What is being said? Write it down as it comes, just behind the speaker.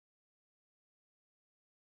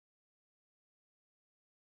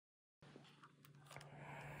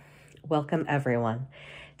welcome everyone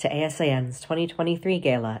to ASAN's 2023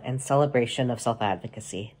 Gala and celebration of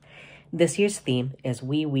self-advocacy. This year's theme is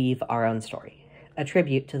We Weave Our Own Story, a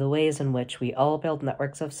tribute to the ways in which we all build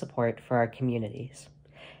networks of support for our communities.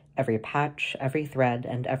 Every patch, every thread,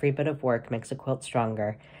 and every bit of work makes a quilt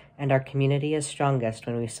stronger, and our community is strongest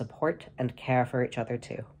when we support and care for each other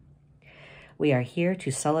too. We are here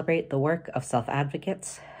to celebrate the work of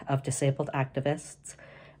self-advocates, of disabled activists,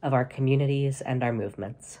 of our communities and our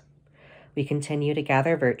movements. We continue to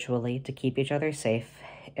gather virtually to keep each other safe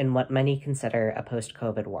in what many consider a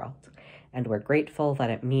post-COVID world, and we're grateful that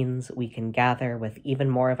it means we can gather with even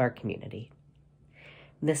more of our community.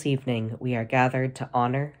 This evening, we are gathered to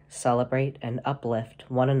honor, celebrate, and uplift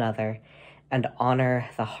one another and honor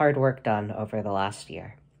the hard work done over the last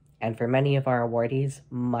year, and for many of our awardees,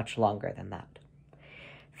 much longer than that.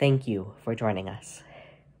 Thank you for joining us.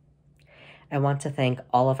 I want to thank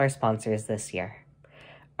all of our sponsors this year.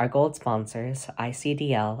 Our gold sponsors,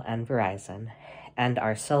 ICDL and Verizon, and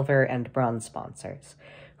our silver and bronze sponsors,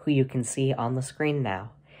 who you can see on the screen now,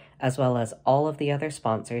 as well as all of the other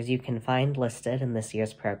sponsors you can find listed in this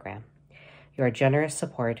year's program. Your generous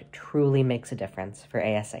support truly makes a difference for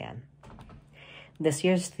ASAN. This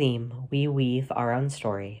year's theme, We Weave Our Own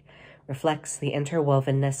Story, reflects the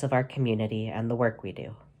interwovenness of our community and the work we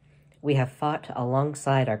do. We have fought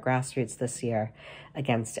alongside our grassroots this year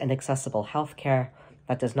against inaccessible healthcare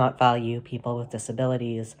that does not value people with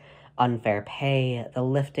disabilities, unfair pay, the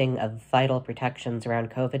lifting of vital protections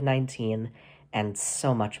around COVID-19, and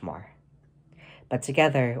so much more. But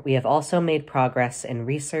together, we have also made progress in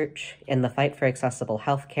research, in the fight for accessible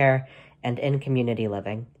healthcare, and in community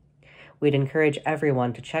living. We'd encourage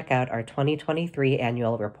everyone to check out our 2023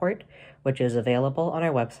 annual report, which is available on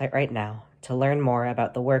our website right now, to learn more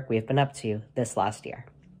about the work we've been up to this last year.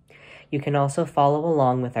 You can also follow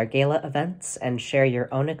along with our Gala events and share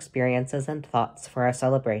your own experiences and thoughts for our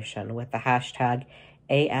celebration with the hashtag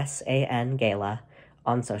ASANGala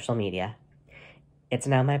on social media. It's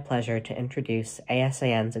now my pleasure to introduce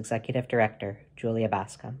ASAN's Executive Director, Julia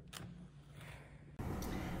Bascom.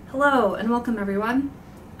 Hello and welcome everyone.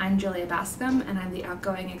 I'm Julia Bascom and I'm the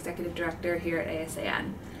outgoing Executive Director here at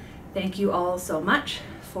ASAN. Thank you all so much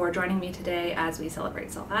for joining me today as we celebrate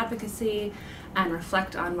self-advocacy and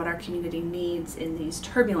reflect on what our community needs in these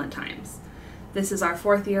turbulent times. This is our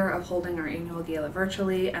 4th year of holding our annual gala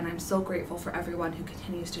virtually, and I'm so grateful for everyone who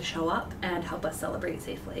continues to show up and help us celebrate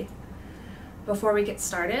safely. Before we get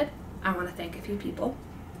started, I want to thank a few people.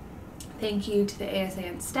 Thank you to the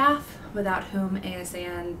ASAN staff, without whom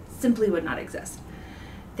ASAN simply would not exist.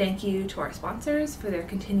 Thank you to our sponsors for their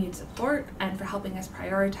continued support and for helping us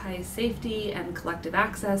prioritize safety and collective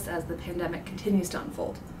access as the pandemic continues to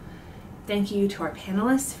unfold. Thank you to our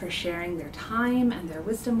panelists for sharing their time and their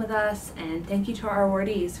wisdom with us, and thank you to our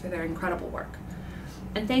awardees for their incredible work.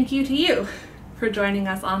 And thank you to you for joining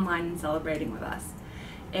us online and celebrating with us.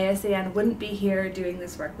 ASAN wouldn't be here doing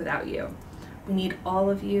this work without you. We need all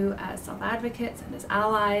of you as self-advocates and as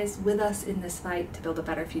allies with us in this fight to build a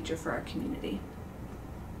better future for our community.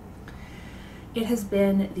 It has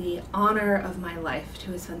been the honor of my life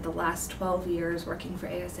to have spent the last 12 years working for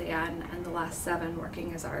ASAN and the last 7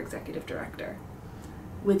 working as our Executive Director.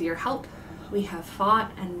 With your help, we have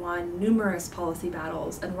fought and won numerous policy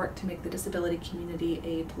battles and worked to make the disability community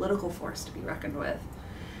a political force to be reckoned with.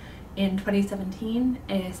 In 2017,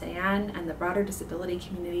 ASAN and the broader disability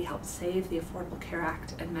community helped save the Affordable Care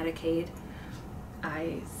Act and Medicaid.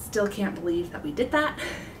 I still can't believe that we did that.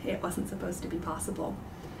 It wasn't supposed to be possible.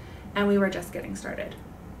 And we were just getting started.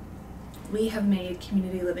 We have made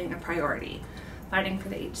community living a priority, fighting for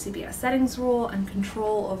the HCBS settings rule and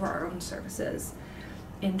control over our own services.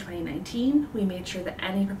 In 2019, we made sure that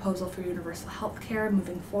any proposal for universal health care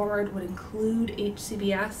moving forward would include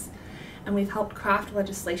HCBS, and we've helped craft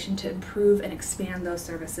legislation to improve and expand those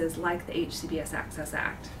services like the HCBS Access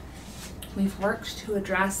Act. We've worked to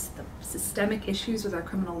address the systemic issues with our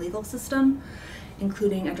criminal legal system,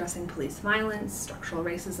 including addressing police violence, structural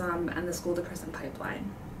racism, and the school-to-prison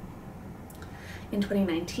pipeline. In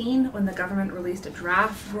 2019, when the government released a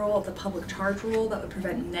draft rule of the public charge rule that would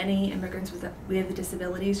prevent many immigrants with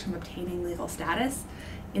disabilities from obtaining legal status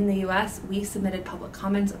in the US, we submitted public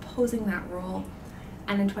comments opposing that rule.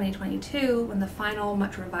 And in 2022, when the final,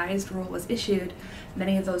 much revised rule was issued,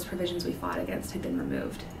 many of those provisions we fought against had been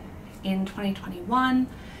removed. In 2021,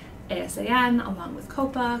 ASAN, along with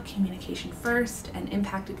COPA, Communication First, and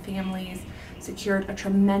Impacted Families, secured a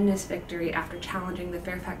tremendous victory after challenging the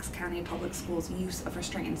Fairfax County Public Schools' use of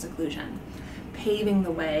restraint and seclusion, paving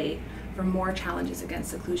the way for more challenges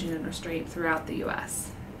against seclusion and restraint throughout the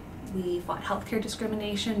US. We fought healthcare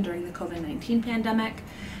discrimination during the COVID-19 pandemic,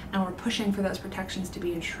 and we're pushing for those protections to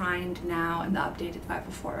be enshrined now in the updated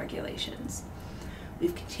 504 regulations.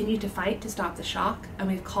 We've continued to fight to stop the shock, and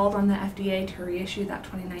we've called on the FDA to reissue that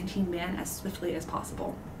 2019 ban as swiftly as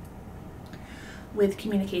possible. With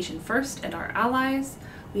Communication First and our allies,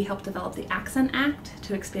 we helped develop the ASAN Act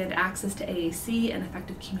to expand access to AAC and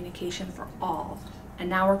effective communication for all, and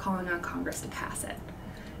now we're calling on Congress to pass it.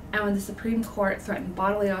 And when the Supreme Court threatened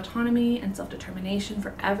bodily autonomy and self-determination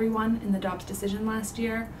for everyone in the Dobbs decision last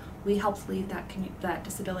year, we helped lead that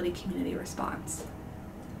disability community response.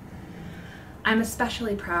 I'm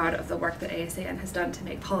especially proud of the work that ASAN has done to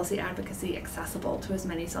make policy advocacy accessible to as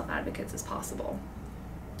many self-advocates as possible.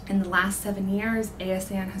 In the last 7 years,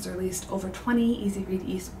 ASAN has released over 20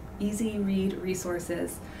 easy read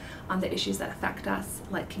resources on the issues that affect us,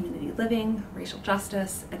 like community living, racial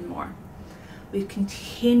justice, and more. We've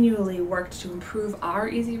continually worked to improve our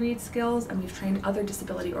easy read skills, and we've trained other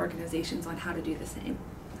disability organizations on how to do the same.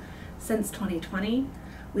 Since 2020,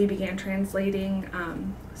 we've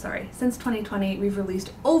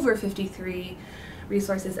released over 53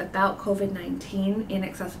 resources about COVID-19 in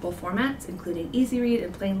accessible formats, including easy read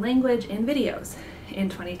in plain language and videos. In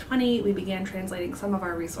 2020, we began translating some of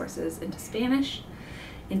our resources into Spanish.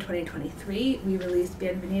 In 2023, we released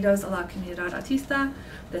Bienvenidos a la Comunidad Autista,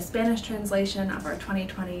 the Spanish translation of our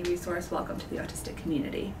 2020 resource, Welcome to the Autistic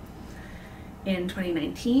Community. In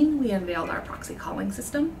 2019, we unveiled our proxy calling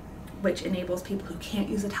system, which enables people who can't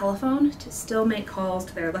use a telephone to still make calls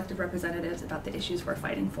to their elected representatives about the issues we're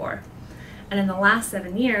fighting for. And in the last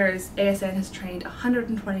 7 years, ASAN has trained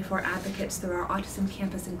 124 advocates through our Autism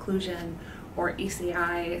Campus Inclusion, or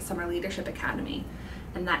ECI, Summer Leadership Academy.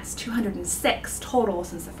 And that's 206 total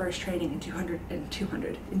since the first training in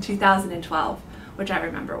 2012, which I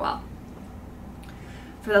remember well.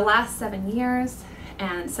 For the last 7 years,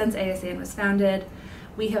 and since ASAN was founded,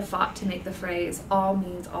 we have fought to make the phrase "all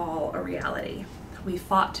means all" a reality. We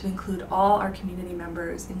fought to include all our community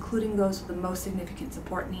members, including those with the most significant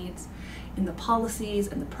support needs, in the policies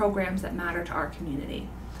and the programs that matter to our community.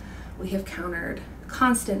 We have countered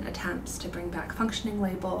constant attempts to bring back functioning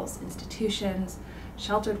labels, institutions,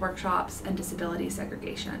 sheltered workshops, and disability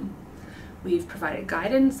segregation. We've provided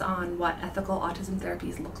guidance on what ethical autism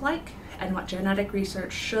therapies look like and what genetic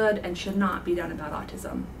research should and should not be done about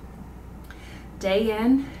autism. Day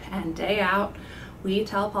in and day out, we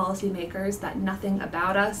tell policymakers that nothing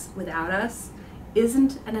about us without us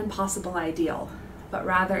isn't an impossible ideal, but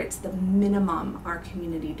rather it's the minimum our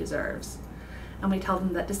community deserves. And we tell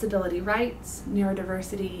them that disability rights,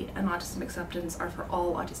 neurodiversity, and autism acceptance are for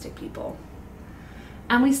all autistic people.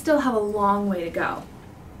 And we still have a long way to go.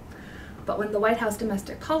 But when the White House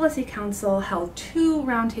Domestic Policy Council held 2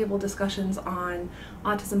 roundtable discussions on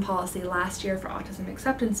autism policy last year for Autism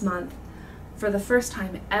Acceptance Month, for the first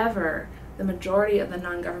time ever, the majority of the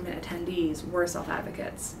non-government attendees were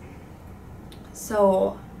self-advocates.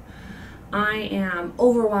 So I am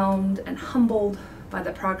overwhelmed and humbled by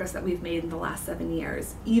the progress that we've made in the last 7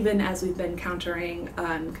 years, even as we've been countering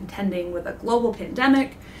and contending with a global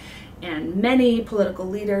pandemic and many political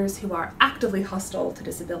leaders who are actively hostile to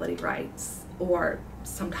disability rights, or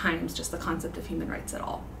sometimes just the concept of human rights at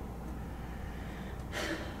all.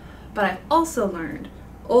 But I've also learned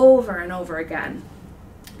over and over again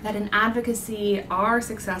that in advocacy, our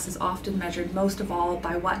success is often measured most of all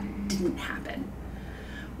by what didn't happen.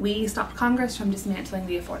 We stopped Congress from dismantling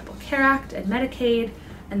the Affordable Care Act and Medicaid,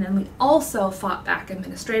 and then we also fought back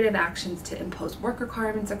administrative actions to impose work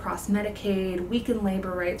requirements across Medicaid, weaken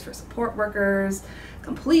labor rights for support workers,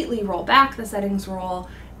 completely roll back the settings rule,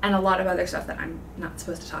 and a lot of other stuff that I'm not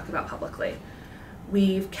supposed to talk about publicly.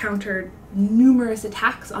 We've countered numerous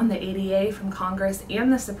attacks on the ADA from Congress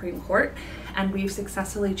and the Supreme Court, and we've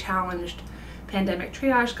successfully challenged pandemic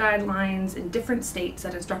triage guidelines in different states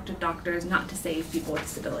that instructed doctors not to save people with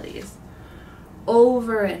disabilities.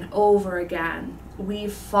 Over and over again,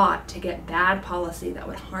 we've fought to get bad policy that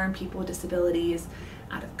would harm people with disabilities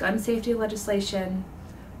out of gun safety legislation.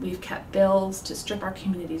 We've kept bills to strip our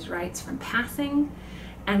community's rights from passing,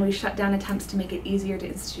 and we've shut down attempts to make it easier to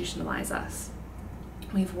institutionalize us.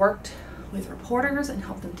 We've worked with reporters and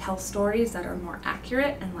helped them tell stories that are more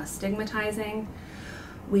accurate and less stigmatizing.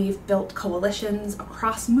 We've built coalitions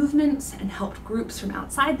across movements and helped groups from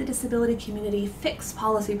outside the disability community fix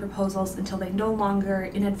policy proposals until they no longer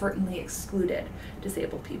inadvertently excluded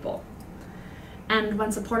disabled people. And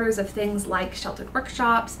when supporters of things like sheltered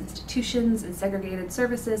workshops, institutions, and segregated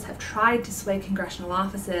services have tried to sway congressional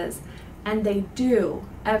offices, and they do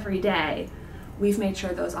every day, we've made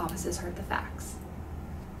sure those offices heard the facts.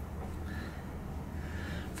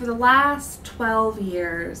 For the last 12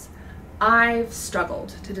 years, I've struggled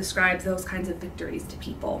to describe those kinds of victories to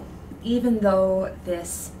people, even though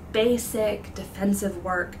this basic defensive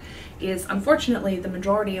work is unfortunately the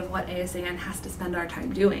majority of what ASAN has to spend our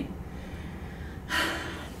time doing.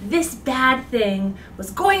 This bad thing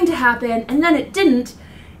was going to happen and then it didn't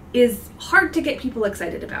is hard to get people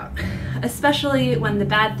excited about, especially when the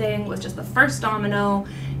bad thing was just the first domino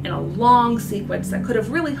in a long sequence that could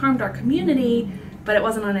have really harmed our community, but it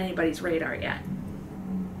wasn't on anybody's radar yet.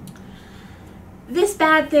 This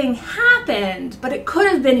bad thing happened, but it could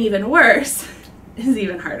have been even worse, is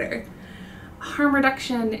even harder. Harm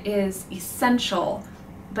reduction is essential,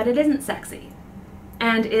 but it isn't sexy.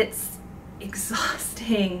 And it's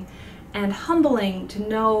exhausting and humbling to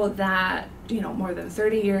know that, more than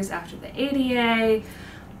 30 years after the ADA,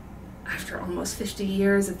 after almost 50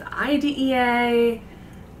 years of the IDEA,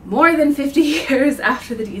 more than 50 years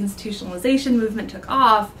after the deinstitutionalization movement took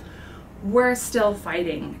off, we're still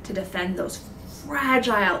fighting to defend those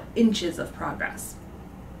fragile inches of progress.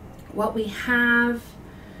 What we have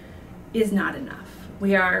is not enough.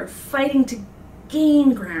 We are fighting to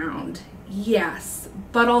gain ground, yes,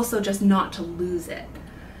 but also just not to lose it.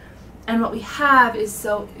 And what we have is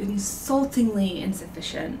so insultingly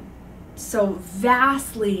insufficient, so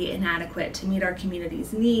vastly inadequate to meet our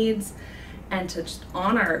community's needs and to just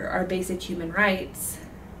honor our basic human rights.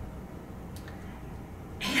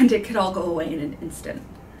 And it could all go away in an instant.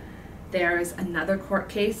 There's another court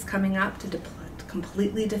case coming up to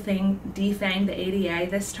completely defang the ADA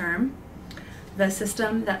this term. The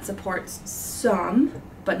system that supports some,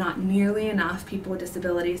 but not nearly enough, people with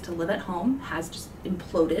disabilities to live at home has just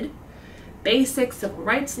imploded. Basic civil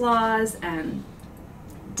rights laws and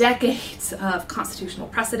decades of constitutional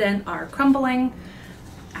precedent are crumbling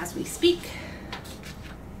as we speak.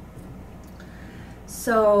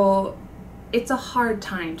 So it's a hard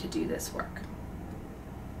time to do this work.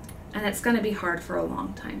 And it's going to be hard for a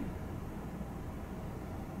long time.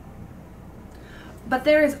 But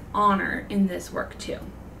there is honor in this work too.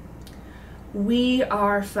 We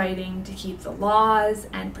are fighting to keep the laws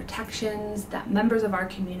and protections that members of our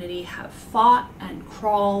community have fought and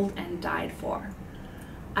crawled and died for.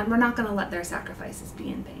 And we're not going to let their sacrifices be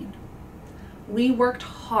in vain. We worked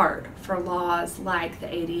hard for laws like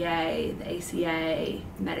the ADA, the ACA,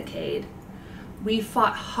 Medicaid. We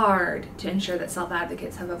fought hard to ensure that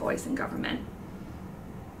self-advocates have a voice in government.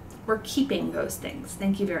 We're keeping those things.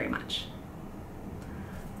 Thank you very much.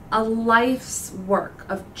 A life's work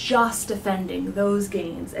of just defending those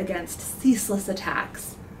gains against ceaseless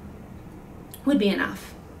attacks would be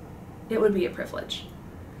enough. It would be a privilege.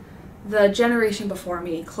 The generation before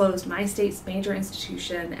me closed my state's major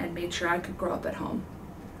institution and made sure I could grow up at home.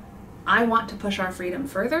 I want to push our freedom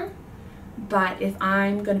further, but if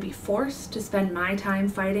I'm going to be forced to spend my time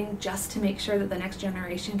fighting just to make sure that the next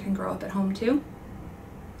generation can grow up at home too,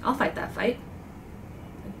 I'll fight that fight.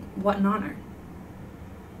 What an honor.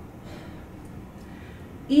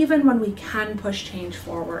 Even when we can push change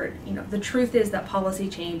forward, the truth is that policy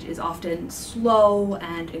change is often slow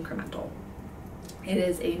and incremental. It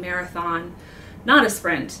is a marathon, not a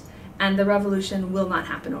sprint, and the revolution will not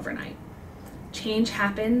happen overnight. Change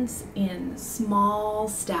happens in small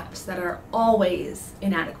steps that are always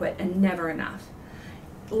inadequate and never enough.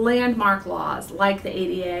 Landmark laws like the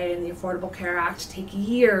ADA and the Affordable Care Act take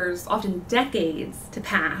years, often decades, to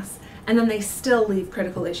pass, and then they still leave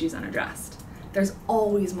critical issues unaddressed. There's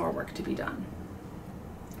always more work to be done.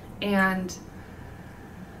 And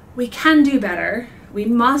we can do better, we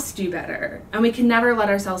must do better, and we can never let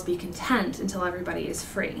ourselves be content until everybody is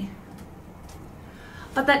free.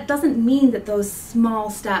 But that doesn't mean that those small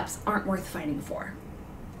steps aren't worth fighting for.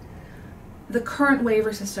 The current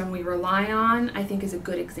waiver system we rely on, I think, is a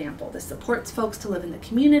good example. This supports folks to live in the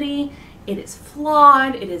community. It is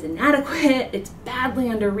flawed, it is inadequate, it's badly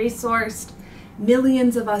under-resourced.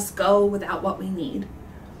 Millions of us go without what we need.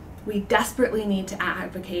 We desperately need to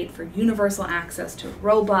advocate for universal access to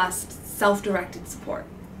robust, self-directed support.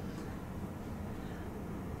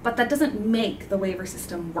 But that doesn't make the waiver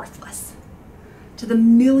system worthless. To the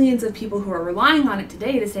millions of people who are relying on it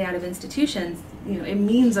today to stay out of institutions, it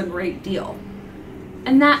means a great deal.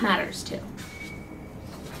 And that matters too.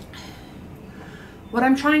 What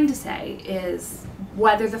I'm trying to say is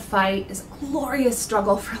whether the fight is a glorious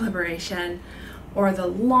struggle for liberation or the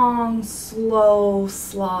long, slow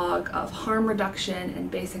slog of harm reduction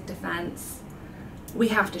and basic defense, we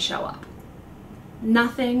have to show up.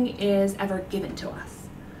 Nothing is ever given to us.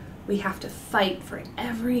 We have to fight for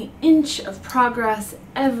every inch of progress,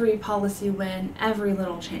 every policy win, every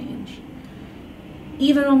little change.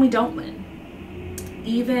 Even when we don't win.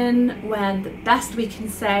 Even when the best we can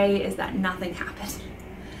say is that nothing happened.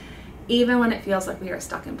 even when it feels like we are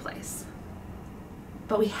stuck in place.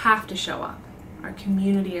 But we have to show up. Our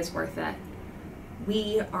community is worth it.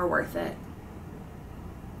 We are worth it.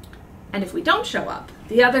 And if we don't show up,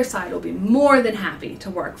 the other side will be more than happy to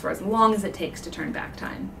work for as long as it takes to turn back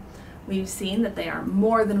time. We've seen that they are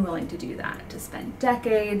more than willing to do that, to spend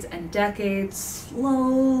decades and decades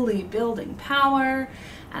slowly building power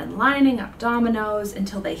and lining up dominoes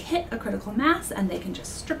until they hit a critical mass and they can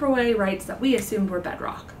just strip away rights that we assumed were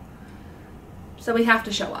bedrock. So we have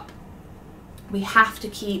to show up. We have to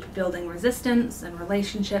keep building resistance and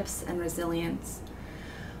relationships and resilience.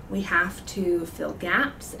 We have to fill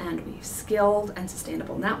gaps and weave skilled and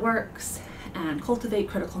sustainable networks and cultivate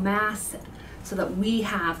critical mass so that we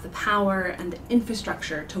have the power and the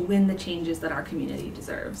infrastructure to win the changes that our community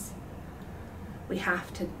deserves. We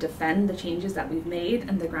have to defend the changes that we've made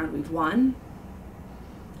and the ground we've won,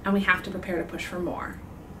 and we have to prepare to push for more.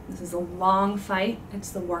 This is a long fight. It's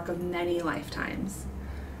the work of many lifetimes.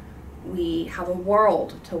 We have a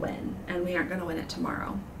world to win, and we aren't going to win it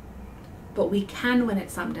tomorrow. But we can win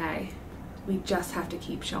it someday. We just have to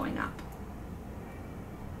keep showing up.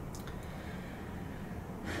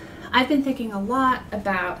 I've been thinking a lot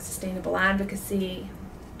about sustainable advocacy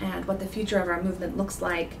and what the future of our movement looks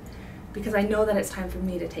like, because I know that it's time for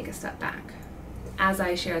me to take a step back. As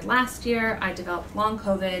I shared last year, I developed long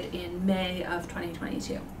COVID in May of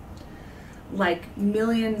 2022. Like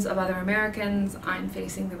millions of other Americans, I'm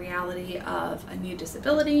facing the reality of a new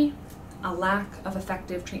disability, a lack of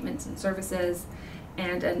effective treatments and services,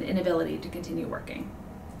 and an inability to continue working.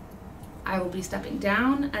 I will be stepping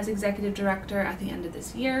down as executive director at the end of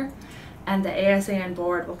this year, and the ASAN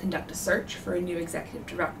board will conduct a search for a new executive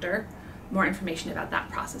director. More information about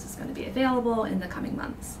that process is going to be available in the coming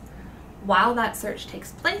months. While that search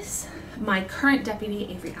takes place, my current deputy,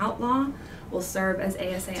 Avery Outlaw, will serve as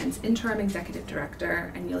ASAN's interim executive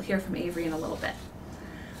director, and you'll hear from Avery in a little bit.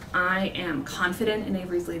 I am confident in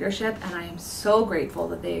Avery's leadership, and I am so grateful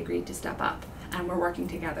that they agreed to step up, and we're working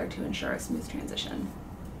together to ensure a smooth transition.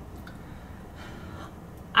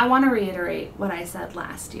 I want to reiterate what I said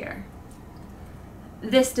last year.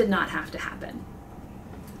 This did not have to happen.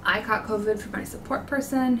 I caught COVID from my support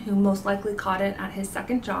person, who most likely caught it at his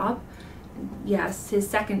second job. Yes, his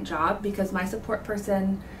second job, because my support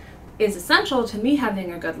person is essential to me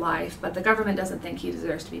having a good life, but the government doesn't think he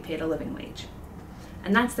deserves to be paid a living wage.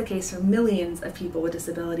 And that's the case for millions of people with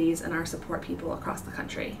disabilities and our support people across the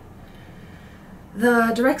country.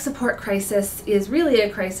 The direct support crisis is really a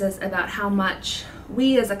crisis about how much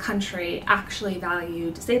we as a country actually value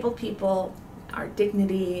disabled people, our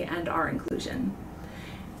dignity, and our inclusion.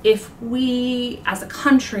 If we as a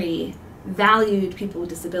country valued people with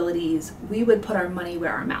disabilities, we would put our money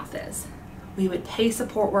where our mouth is. We would pay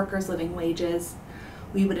support workers living wages.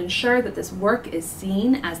 We would ensure that this work is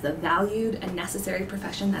seen as the valued and necessary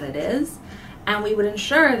profession that it is, and we would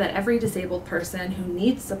ensure that every disabled person who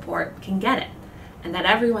needs support can get it, and that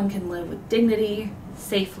everyone can live with dignity,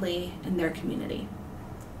 safely, in their community.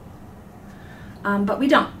 But we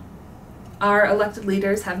don't. Our elected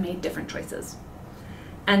leaders have made different choices,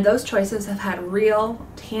 and those choices have had real,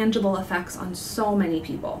 tangible effects on so many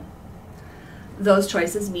people. Those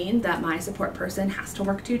choices mean that my support person has to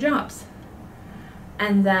work 2 jobs.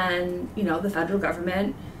 And then, the federal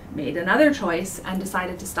government made another choice and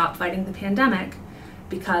decided to stop fighting the pandemic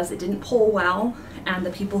because it didn't poll well, and the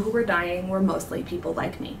people who were dying were mostly people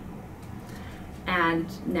like me. And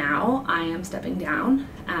now I am stepping down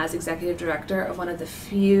as executive director of one of the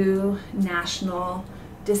few national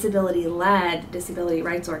disability-led disability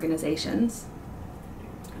rights organizations,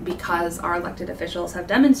 because our elected officials have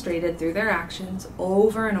demonstrated through their actions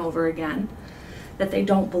over and over again that they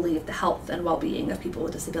don't believe the health and well-being of people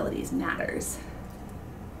with disabilities matters.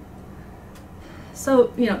 So,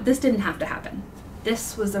 this didn't have to happen.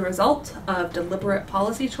 This was the result of deliberate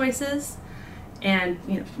policy choices and,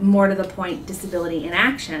 more to the point, disability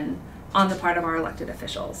inaction on the part of our elected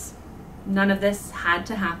officials. None of this had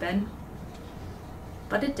to happen,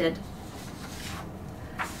 but it did.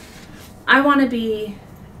 I want to be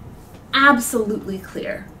absolutely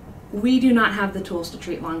clear. We do not have the tools to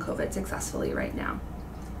treat long COVID successfully right now.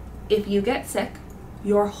 If you get sick,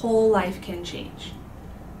 your whole life can change.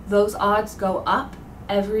 Those odds go up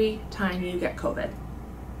every time you get COVID.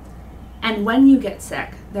 And when you get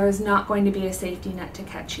sick, there is not going to be a safety net to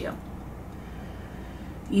catch you.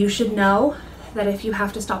 You should know that if you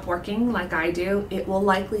have to stop working like I do, it will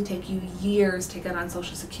likely take you years to get on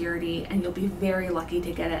Social Security, and you'll be very lucky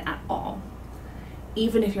to get it at all.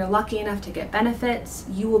 Even if you're lucky enough to get benefits,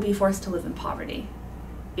 you will be forced to live in poverty.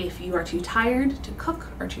 If you are too tired to cook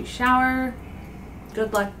or to shower,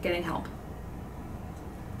 good luck getting help.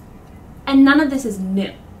 And none of this is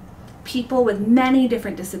new. People with many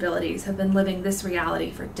different disabilities have been living this reality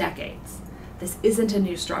for decades. This isn't a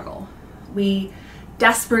new struggle. We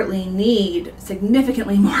desperately need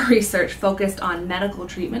significantly more research focused on medical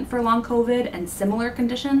treatment for long COVID and similar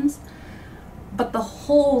conditions. But the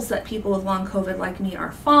holes that people with long COVID like me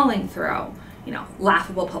are falling through,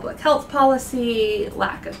 laughable public health policy,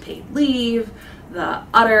 lack of paid leave, the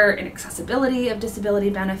utter inaccessibility of disability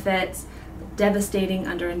benefits, devastating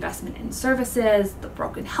underinvestment in services, the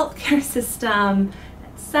broken healthcare system,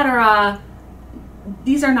 etc.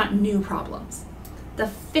 These are not new problems. The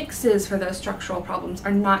fixes for those structural problems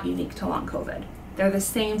are not unique to long COVID. They're the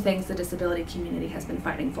same things the disability community has been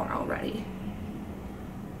fighting for already.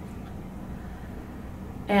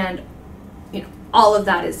 And all of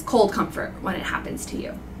that is cold comfort when it happens to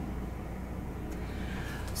you.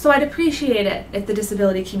 So I'd appreciate it if the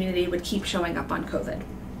disability community would keep showing up on COVID.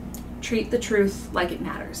 Treat the truth like it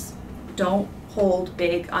matters. Don't hold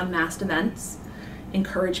big unmasked events.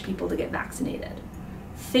 Encourage people to get vaccinated.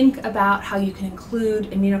 Think about how you can include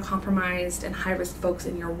immunocompromised and high-risk folks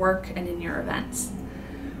in your work and in your events.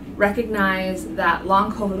 Recognize that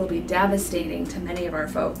long COVID will be devastating to many of our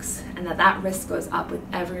folks and that risk goes up with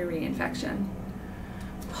every reinfection.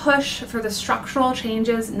 Push for the structural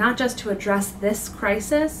changes, not just to address this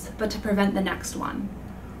crisis, but to prevent the next one.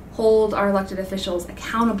 Hold our elected officials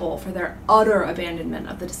accountable for their utter abandonment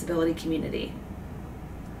of the disability community.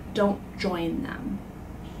 Don't join them.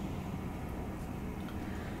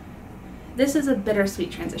 This is a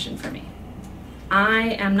bittersweet transition for me.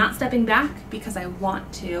 I am not stepping back because I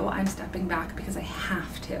want to. I'm stepping back because I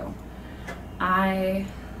have to. I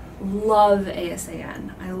love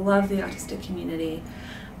ASAN. I love the autistic community.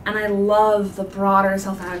 And I love the broader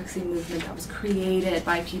self-advocacy movement that was created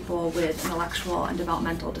by people with intellectual and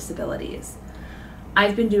developmental disabilities.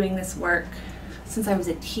 I've been doing this work since I was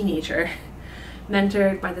a teenager,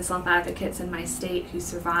 mentored by the self-advocates in my state who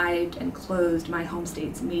survived and closed my home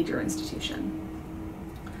state's major institution.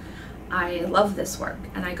 I love this work,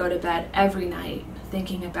 and I go to bed every night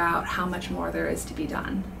thinking about how much more there is to be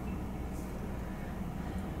done.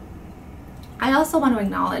 I also want to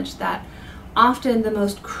acknowledge that often the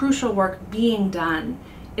most crucial work being done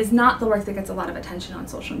is not the work that gets a lot of attention on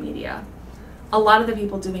social media. A lot of the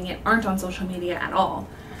people doing it aren't on social media at all.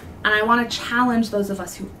 And I want to challenge those of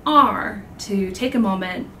us who are to take a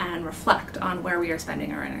moment and reflect on where we are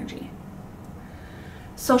spending our energy.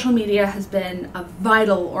 Social media has been a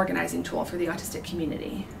vital organizing tool for the autistic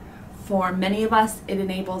community. For many of us, it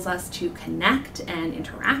enables us to connect and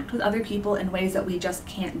interact with other people in ways that we just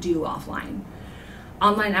can't do offline.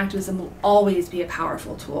 Online activism will always be a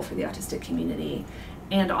powerful tool for the autistic community,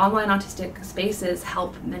 and online autistic spaces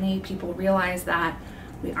help many people realize that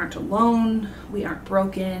we aren't alone, we aren't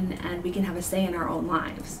broken, and we can have a say in our own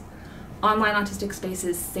lives. Online autistic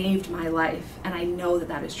spaces saved my life, and I know that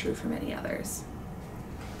that is true for many others.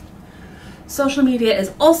 Social media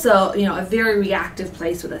is also, a very reactive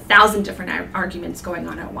place with 1,000 different arguments going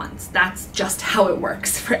on at once. That's just how it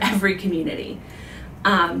works for every community.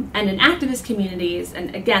 And in activist communities,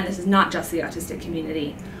 and again, this is not just the autistic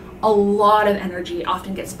community, a lot of energy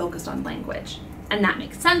often gets focused on language. And that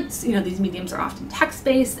makes sense. These mediums are often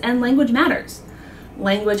text-based, and language matters.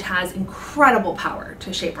 Language has incredible power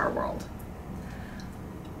to shape our world.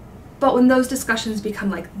 But when those discussions become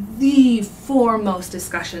like the foremost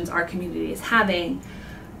discussions our community is having,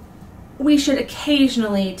 we should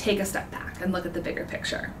occasionally take a step back and look at the bigger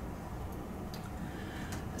picture.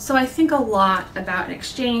 So I think a lot about an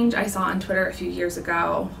exchange I saw on Twitter a few years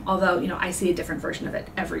ago, although I see a different version of it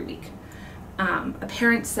every week. A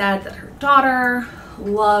parent said that her daughter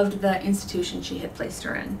loved the institution she had placed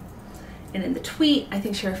her in. And in the tweet, I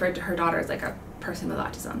think she referred to her daughter as like a person with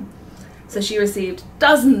autism. So she received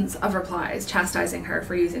dozens of replies chastising her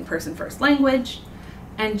for using person-first language,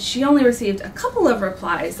 and she only received a couple of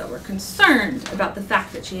replies that were concerned about the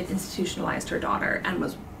fact that she had institutionalized her daughter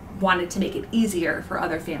and wanted to make it easier for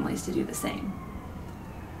other families to do the same.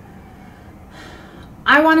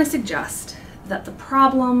 I want to suggest that the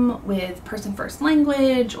problem with person-first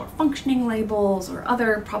language or functioning labels or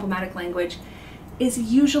other problematic language is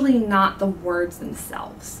usually not the words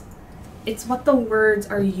themselves. It's what the words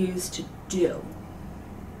are used to do.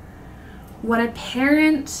 When a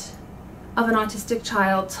parent of an autistic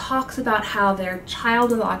child talks about how their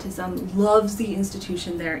child with autism loves the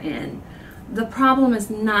institution they're in, the problem is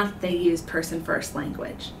not that they use person-first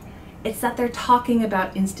language. It's that they're talking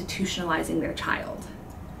about institutionalizing their child.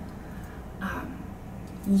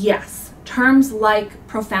 Yes, terms like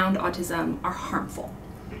profound autism are harmful.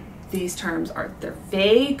 These terms they're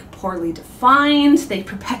vague, poorly defined, they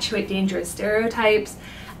perpetuate dangerous stereotypes,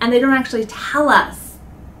 and they don't actually tell us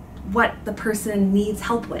what the person needs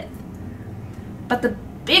help with. But the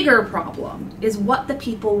bigger problem is what the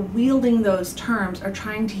people wielding those terms are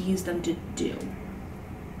trying to use them to do.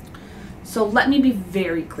 So let me be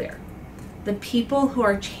very clear. The people who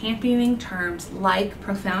are championing terms like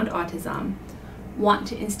profound autism want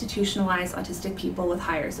to institutionalize autistic people with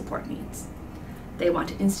higher support needs. They want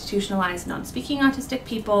to institutionalize non-speaking autistic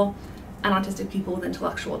people and autistic people with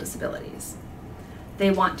intellectual disabilities.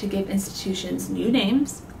 They want to give institutions new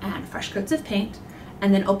names and fresh coats of paint,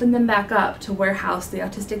 and then open them back up to warehouse the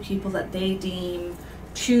autistic people that they deem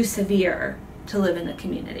too severe to live in the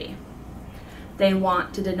community. They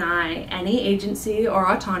want to deny any agency or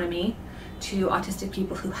autonomy to autistic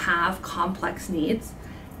people who have complex needs,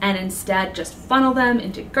 and instead just funnel them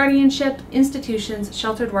into guardianship, institutions,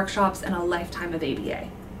 sheltered workshops, and a lifetime of ABA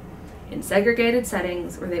in segregated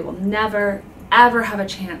settings where they will never, ever have a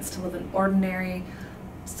chance to live an ordinary,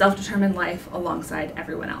 self-determined life alongside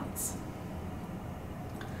everyone else.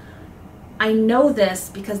 I know this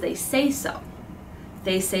because they say so.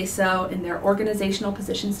 They say so in their organizational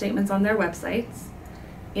position statements on their websites,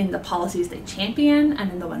 in the policies they champion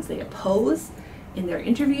and in the ones they oppose, in their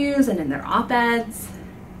interviews and in their op-eds.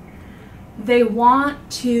 They want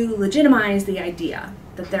to legitimize the idea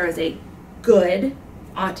that there is a good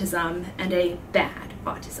autism and a bad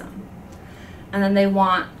autism. And then they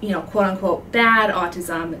want, quote unquote, bad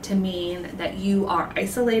autism to mean that you are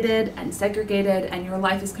isolated and segregated and your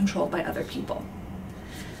life is controlled by other people.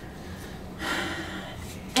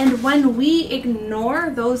 And when we ignore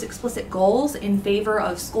those explicit goals in favor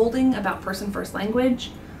of scolding about person-first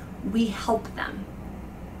language, we help them.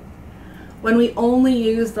 When we only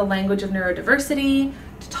use the language of neurodiversity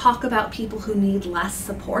to talk about people who need less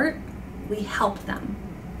support, we help them.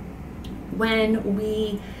 When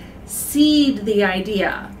we seed the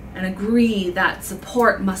idea and agree that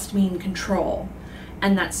support must mean control,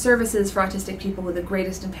 and that services for autistic people with the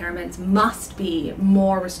greatest impairments must be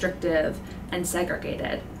more restrictive and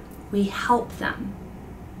segregated, we help them.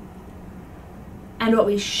 And what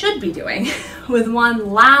we should be doing with one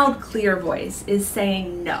loud, clear voice is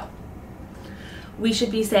saying no. We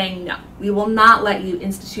should be saying no. We will not let you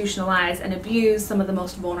institutionalize and abuse some of the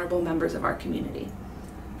most vulnerable members of our community.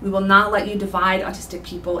 We will not let you divide autistic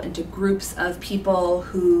people into groups of people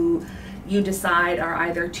who you decide are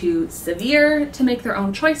either too severe to make their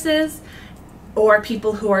own choices or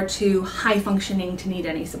people who are too high functioning to need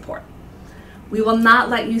any support. We will not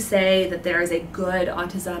let you say that there is a good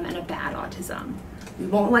autism and a bad autism. We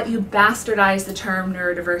won't let you bastardize the term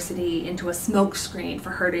neurodiversity into a smokescreen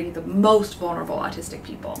for hurting the most vulnerable autistic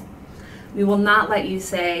people. We will not let you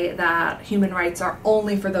say that human rights are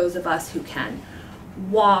only for those of us who can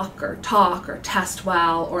walk or talk or test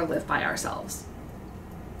well or live by ourselves.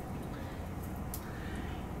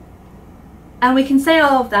 And we can say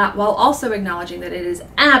all of that while also acknowledging that it is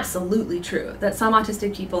absolutely true that some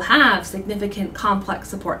autistic people have significant complex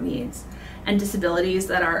support needs and disabilities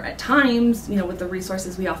that are at times, with the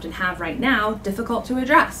resources we often have right now, difficult to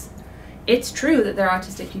address. It's true that there are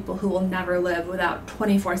autistic people who will never live without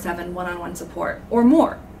 24/7 one-on-one support or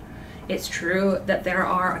more. It's true that there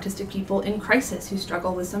are autistic people in crisis who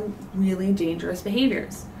struggle with some really dangerous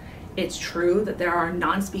behaviors. It's true that there are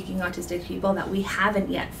non-speaking autistic people that we haven't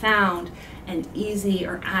yet found an easy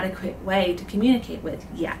or adequate way to communicate with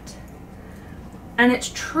yet. And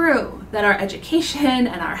it's true that our education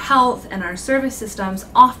and our health and our service systems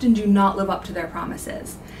often do not live up to their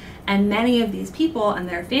promises. And many of these people and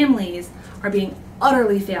their families are being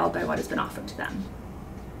utterly failed by what has been offered to them.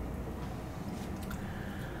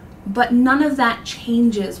 But none of that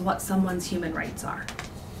changes what someone's human rights are.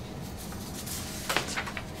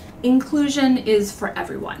 Inclusion is for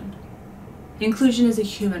everyone. Inclusion is a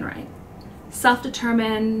human right.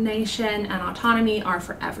 Self-determination and autonomy are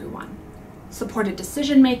for everyone. Supported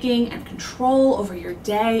decision-making and control over your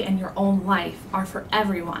day and your own life are for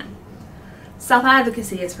everyone.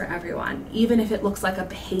 Self-advocacy is for everyone, even if it looks like a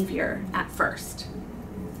behavior at first.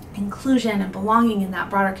 Inclusion and belonging in that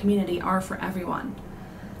broader community are for everyone.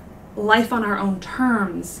 Life on our own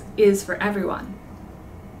terms is for everyone.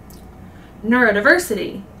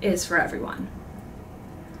 Neurodiversity is for everyone.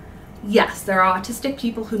 Yes, there are autistic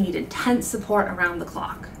people who need intense support around the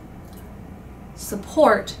clock.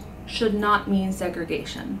 Support should not mean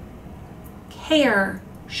segregation. Care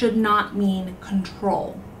should not mean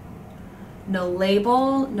control. No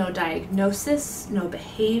label, no diagnosis, no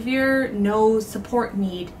behavior, no support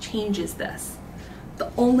need changes this. The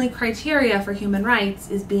only criteria for human rights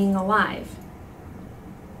is being alive.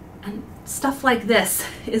 And stuff like this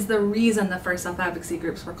is the reason the first self-advocacy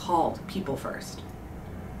groups were called People First.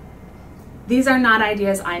 These are not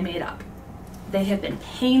ideas I made up. They have been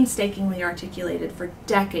painstakingly articulated for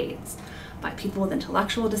decades by people with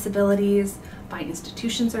intellectual disabilities, by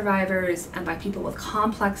institution survivors, and by people with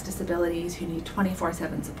complex disabilities who need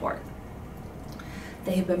 24/7 support.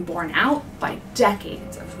 They have been borne out by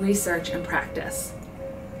decades of research and practice.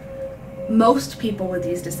 Most people with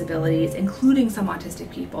these disabilities, including some autistic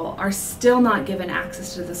people, are still not given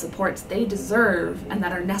access to the supports they deserve and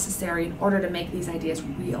that are necessary in order to make these ideas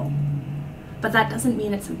real. But that doesn't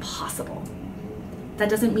mean it's impossible. That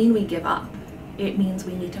doesn't mean we give up. It means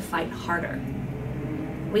we need to fight harder.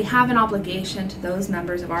 We have an obligation to those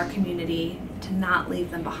members of our community to not leave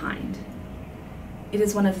them behind. It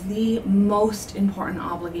is one of the most important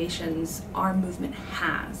obligations our movement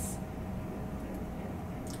has.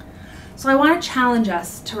 So I want to challenge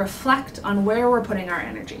us to reflect on where we're putting our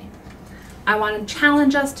energy. I want to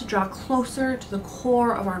challenge us to draw closer to the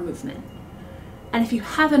core of our movement. And if you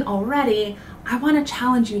haven't already, I want to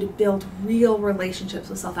challenge you to build real relationships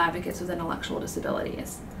with self-advocates with intellectual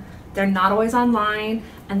disabilities. They're not always online,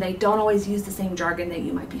 and they don't always use the same jargon that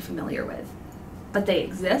you might be familiar with. But they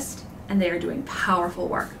exist, and they are doing powerful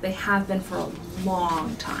work. They have been for a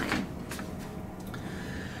long time.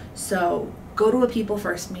 So go to a People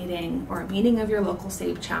First meeting, or a meeting of your local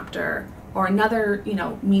SABE chapter, or another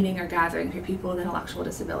meeting or gathering for people with intellectual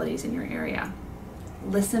disabilities in your area.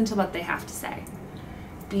 Listen to what they have to say.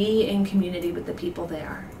 Be in community with the people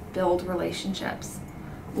there. Build relationships.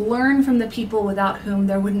 Learn from the people without whom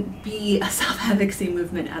there wouldn't be a self-advocacy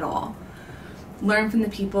movement at all. Learn from the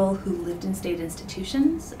people who lived in state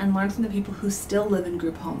institutions, and learn from the people who still live in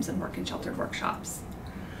group homes and work in sheltered workshops.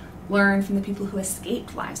 Learn from the people who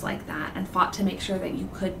escaped lives like that and fought to make sure that you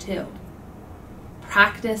could too.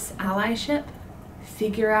 Practice allyship.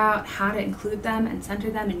 Figure out how to include them and center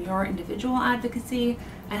them in your individual advocacy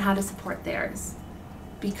and how to support theirs.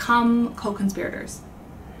 Become co-conspirators.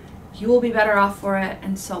 You will be better off for it,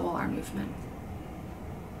 and so will our movement.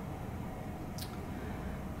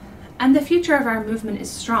 And the future of our movement is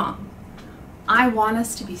strong. I want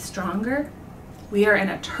us to be stronger. We are in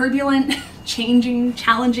a turbulent, changing,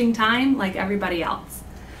 challenging time like everybody else.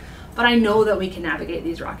 But I know that we can navigate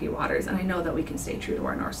these rocky waters, and I know that we can stay true to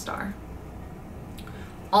our North Star.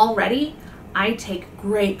 Already, I take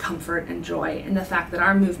great comfort and joy in the fact that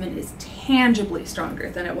our movement is tangibly stronger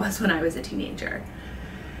than it was when I was a teenager.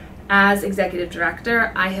 As executive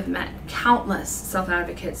director, I have met countless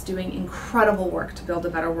self-advocates doing incredible work to build a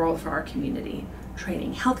better world for our community,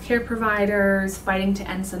 training healthcare providers, fighting to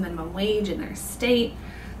end some minimum wage in their state,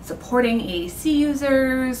 supporting AAC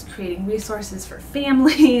users, creating resources for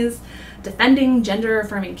families, defending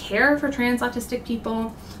gender-affirming care for trans autistic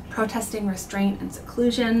people, protesting restraint and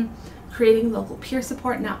seclusion, creating local peer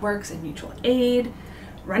support networks and mutual aid,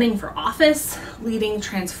 running for office, leading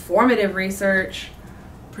transformative research,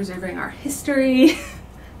 preserving our history,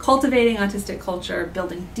 cultivating autistic culture,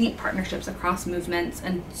 building deep partnerships across movements,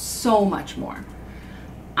 and so much more.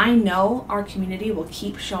 I know our community will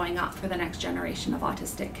keep showing up for the next generation of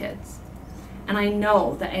autistic kids. And I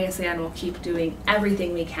know that ASAN will keep doing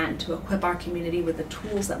everything we can to equip our community with the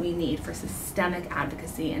tools that we need for systemic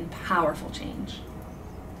advocacy and powerful change.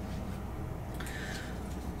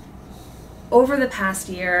 Over the past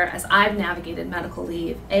year, as I've navigated medical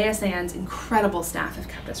leave, ASAN's incredible staff have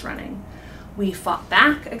kept us running. We fought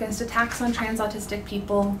back against attacks on trans autistic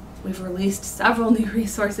people. We've released several new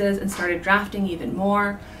resources and started drafting even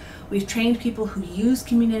more. We've trained people who use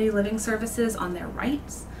community living services on their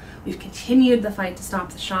rights. We've continued the fight to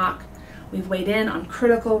stop the shock. We've weighed in on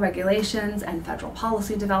critical regulations and federal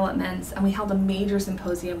policy developments, and we held a major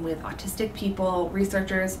symposium with autistic people,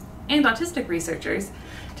 researchers, and autistic researchers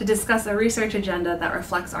to discuss a research agenda that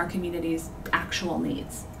reflects our community's actual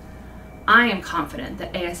needs. I am confident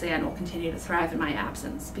that ASAN will continue to thrive in my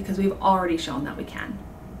absence because we've already shown that we can.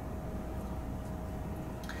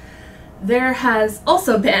 There has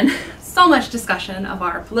also been so much discussion of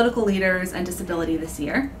our political leaders and disability this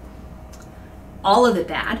year. All of it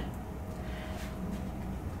bad.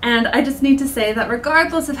 And I just need to say that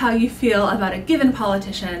regardless of how you feel about a given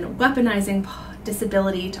politician weaponizing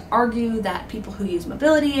disability to argue that people who use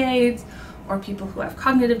mobility aids or people who have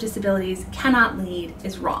cognitive disabilities cannot lead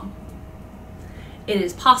is wrong. It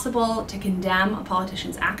is possible to condemn a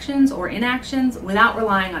politician's actions or inactions without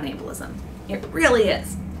relying on ableism. It really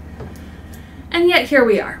is. And yet here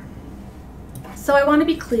we are. So I want to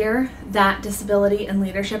be clear that disability and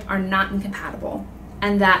leadership are not incompatible,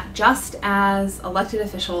 and that just as elected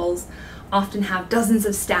officials often have dozens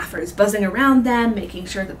of staffers buzzing around them, making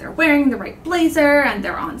sure that they're wearing the right blazer and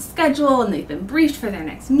they're on schedule and they've been briefed for their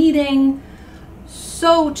next meeting.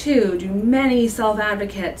 So too do many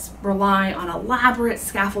self-advocates rely on elaborate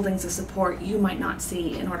scaffoldings of support you might not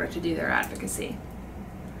see in order to do their advocacy.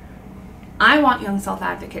 I want young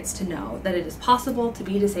self-advocates to know that it is possible to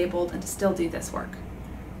be disabled and to still do this work.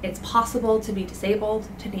 It's possible to be disabled,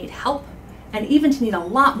 to need help, and even to need a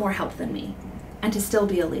lot more help than me, and to still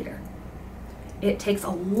be a leader. It takes a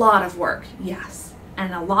lot of work, yes,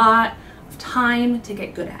 and a lot of time to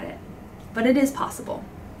get good at it, but it is possible.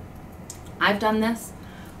 I've done this.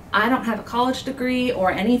 I don't have a college degree or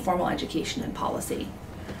any formal education in policy.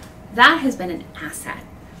 That has been an asset.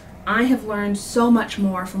 I have learned so much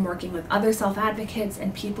more from working with other self-advocates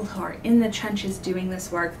and people who are in the trenches doing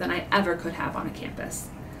this work than I ever could have on a campus.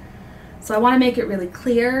 So I want to make it really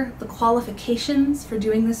clear, the qualifications for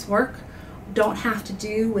doing this work don't have to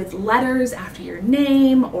do with letters after your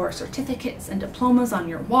name or certificates and diplomas on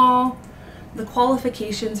your wall. The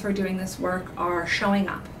qualifications for doing this work are showing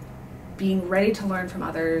up, being ready to learn from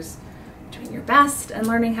others, doing your best, and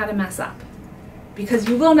learning how to mess up. Because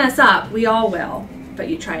you will mess up, we all will, but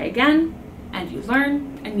you try again, and you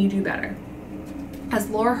learn, and you do better. As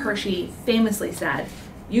Laura Hershey famously said,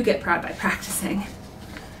 you get proud by practicing.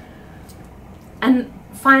 And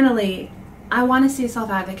finally, I want to see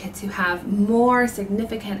self-advocates who have more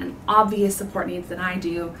significant and obvious support needs than I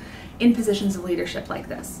do in positions of leadership like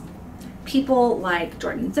this. People like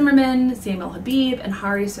Jordan Zimmerman, Samuel Habib, and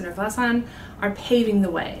Hari Srinivasan are paving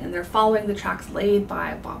the way, and they're following the tracks laid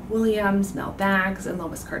by Bob Williams, Mel Baggs, and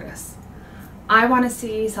Lois Curtis. I want to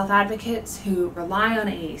see self-advocates who rely on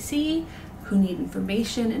AAC, who need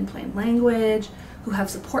information in plain language, who have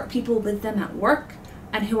support people with them at work,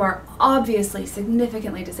 and who are obviously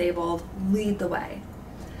significantly disabled lead the way.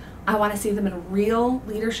 I want to see them in real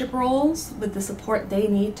leadership roles with the support they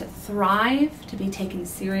need to thrive, to be taken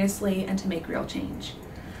seriously, and to make real change.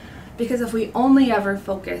 Because if we only ever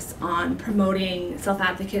focus on promoting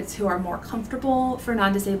self-advocates who are more comfortable for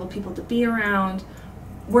non-disabled people to be around,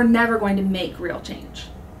 we're never going to make real change.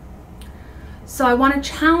 So I want to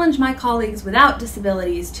challenge my colleagues without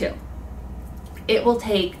disabilities too. It will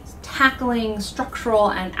take tackling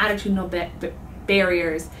structural and attitudinal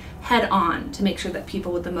barriers head on to make sure that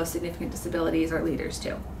people with the most significant disabilities are leaders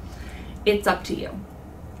too. It's up to you.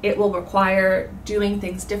 It will require doing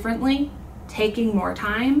things differently, taking more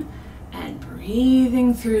time, and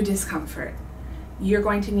breathing through discomfort. You're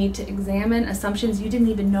going to need to examine assumptions you didn't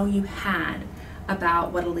even know you had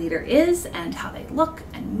about what a leader is and how they look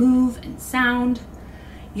and move and sound.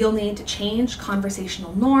 You'll need to change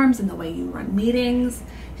conversational norms in the way you run meetings.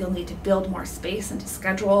 You'll need to build more space into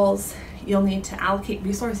schedules. You'll need to allocate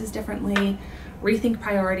resources differently, rethink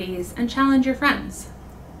priorities, and challenge your friends.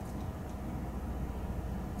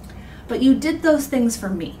 But you did those things for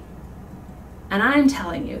me. And I'm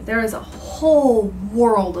telling you, there is a whole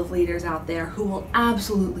world of leaders out there who will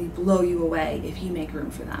absolutely blow you away if you make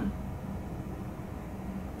room for them.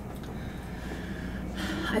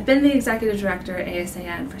 I've been the executive director at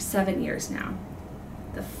ASAN for 7 years now.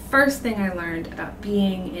 The first thing I learned about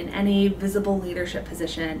being in any visible leadership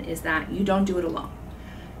position is that you don't do it alone.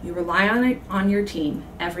 You rely on your team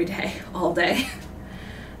every day, all day.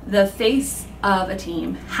 The face of a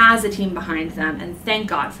team has a team behind them, and thank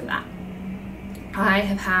God for that. I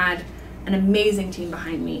have had an amazing team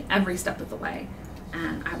behind me every step of the way,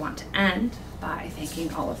 and I want to end by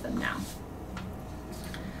thanking all of them now.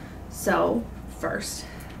 So, first,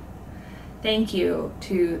 thank you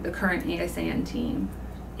to the current ASAN team,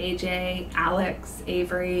 AJ, Alex,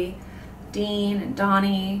 Avery, Dean and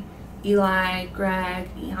Donnie, Eli, Greg,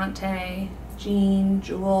 Iante, Jean,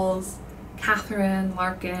 Jules, Catherine,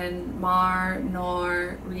 Larkin, Mar,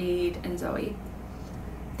 Nor, Reed, and Zoe.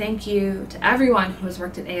 Thank you to everyone who has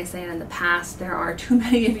worked at ASAN in the past. There are too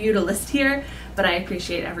many of you to list here, but I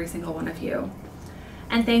appreciate every single one of you.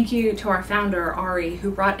 And thank you to our founder, Ari,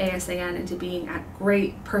 who brought ASAN into being at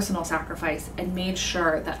great personal sacrifice and made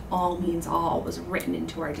sure that all means all was written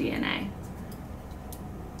into our DNA.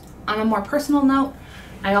 On a more personal note,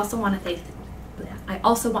 I also want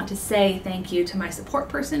to say thank you to my support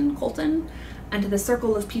person, Colton, and to the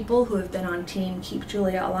circle of people who have been on Team Keep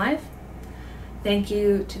Julia Alive. Thank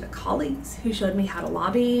you to the colleagues who showed me how to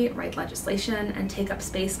lobby, write legislation, and take up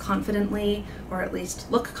space confidently, or at least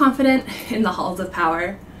look confident, in the halls of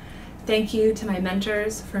power. Thank you to my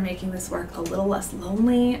mentors for making this work a little less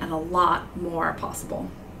lonely and a lot more possible.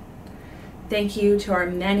 Thank you to our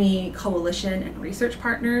many coalition and research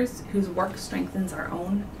partners whose work strengthens our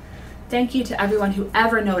own. Thank you to everyone who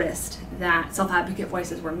ever noticed that self-advocate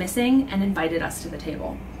voices were missing and invited us to the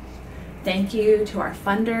table. Thank you to our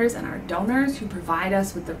funders and our donors who provide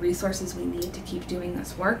us with the resources we need to keep doing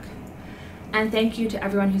this work. And thank you to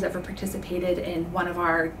everyone who's ever participated in one of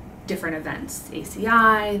our different events,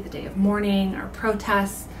 ACI, the Day of Mourning, our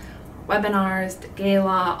protests, our webinars, the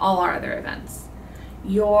Gala, all our other events.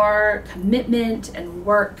 Your commitment and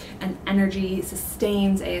work and energy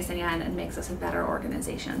sustains ASAN and makes us a better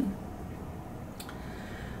organization.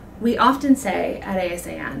 We often say at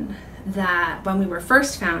ASAN that when we were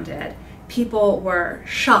first founded, people were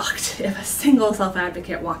shocked if a single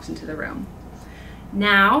self-advocate walked into the room.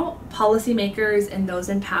 Now, policymakers and those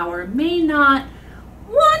in power may not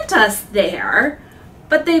want us there,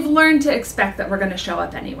 but they've learned to expect that we're going to show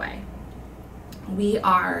up anyway. We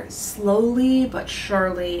are slowly but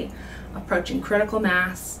surely approaching critical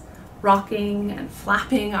mass, rocking and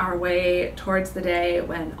flapping our way towards the day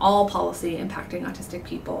when all policy impacting autistic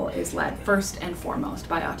people is led first and foremost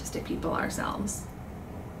by autistic people ourselves.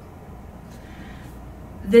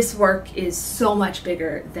 This work is so much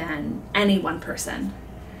bigger than any one person.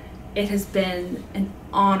 It has been an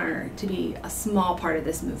honor to be a small part of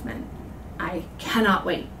this movement. I cannot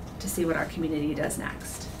wait to see what our community does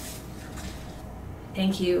next.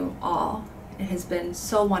 Thank you all. It has been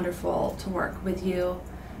so wonderful to work with you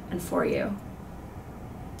and for you.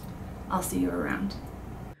 I'll see you around.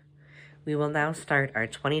 We will now start our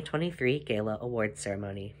 2023 Gala Awards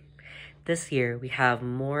ceremony. This year, we have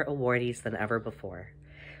more awardees than ever before.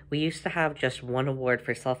 We used to have just one award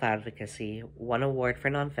for self-advocacy, one award for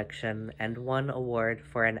nonfiction, and one award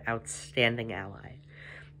for an outstanding ally.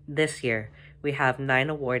 This year, we have 9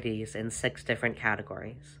 awardees in 6 different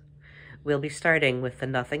categories. We'll be starting with the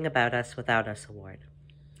Nothing About Us Without Us award.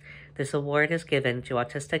 This award is given to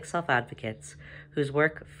autistic self-advocates whose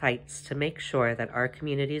work fights to make sure that our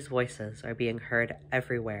community's voices are being heard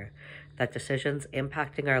everywhere, that decisions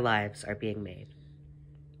impacting our lives are being made.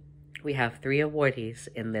 We have 3 awardees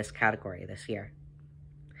in this category this year.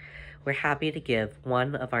 We're happy to give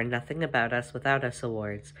one of our Nothing About Us Without Us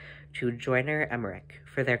awards to Joyner Emmerich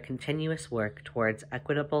for their continuous work towards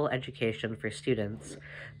equitable education for students,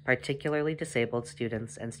 particularly disabled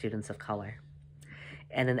students and students of color,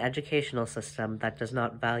 and an educational system that does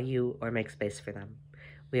not value or make space for them.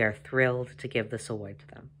 We are thrilled to give this award to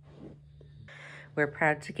them. We're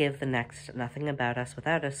proud to give the next Nothing About Us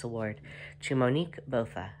Without Us award to Monique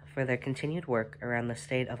Botha for their continued work around the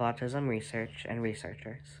state of autism research and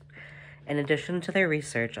researchers. In addition to their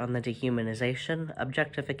research on the dehumanization,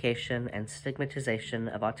 objectification, and stigmatization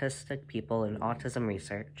of autistic people in autism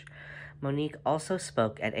research, Monique also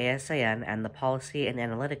spoke at ASAN and the Policy and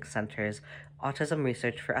Analytics Center's Autism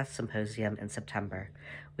Research for Us Symposium in September.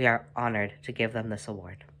 We are honored to give them this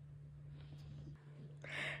award.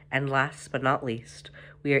 And last but not least,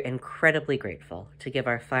 we are incredibly grateful to give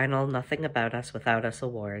our final Nothing About Us Without Us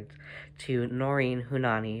award to Noreen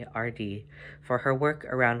Hunani, RD, for her work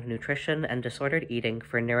around nutrition and disordered eating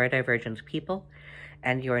for neurodivergent people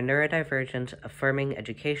and your neurodivergent affirming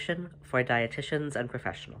education for dietitians and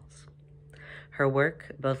professionals. Her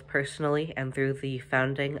work, both personally and through the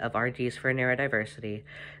founding of RDs for Neurodiversity,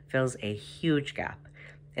 fills a huge gap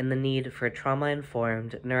in the need for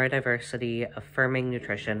trauma-informed, neurodiversity-affirming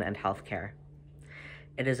nutrition and healthcare.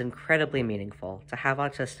 It is incredibly meaningful to have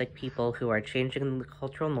autistic people who are changing the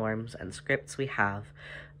cultural norms and scripts we have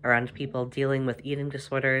around people dealing with eating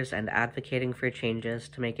disorders and advocating for changes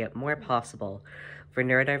to make it more possible for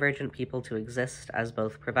neurodivergent people to exist as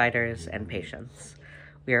both providers and patients.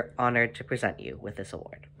 We are honored to present you with this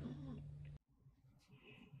award.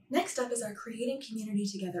 Next up is our Creating Community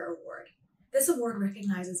Together Award. This award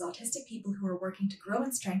recognizes autistic people who are working to grow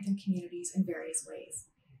and strengthen communities in various ways.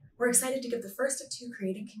 We're excited to give the first of 2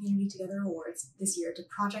 Creating Community Together awards this year to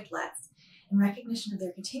Project Let's in recognition of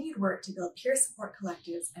their continued work to build peer support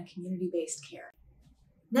collectives and community-based care.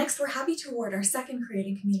 Next, we're happy to award our second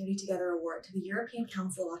Creating Community Together award to the European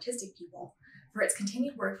Council of Autistic People for its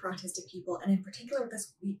continued work for autistic people, and in particular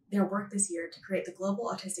their work this year to create the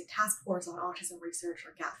Global Autistic Task Force on Autism Research,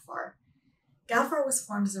 or GATFAR. GATFAR was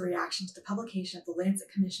formed as a reaction to the publication of the Lancet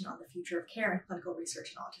Commission on the Future of Care in Clinical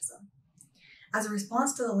Research in Autism. As a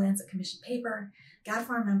response to the Lancet Commission paper,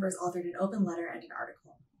 GATFAR members authored an open letter and an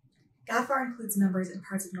article. GATFAR includes members in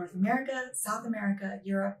parts of North America, South America,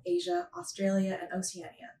 Europe, Asia, Australia, and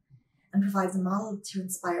Oceania, and provides a model to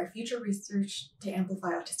inspire future research to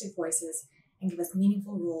amplify autistic voices and give us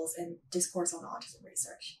meaningful roles in discourse on autism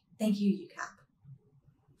research. Thank you, UCAP.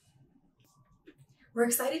 We're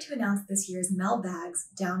excited to announce this year's Mel Baggs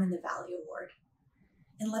Down in the Valley Award.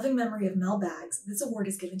 In loving memory of Mel Baggs, this award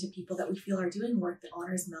is given to people that we feel are doing work that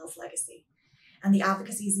honors Mel's legacy and the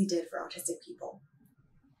advocacies he did for autistic people.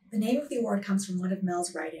 The name of the award comes from one of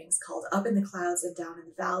Mel's writings called Up in the Clouds and Down in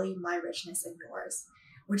the Valley, My Richness and Yours,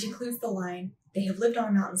 which includes the line, "They have lived on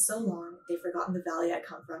a mountain so long, they've forgotten the valley I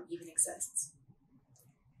come from even exists."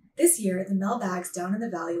 This year, the Mel Baggs Down in the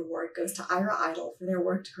Valley Award goes to Ira Idle for their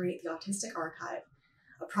work to create the Autistic Archive,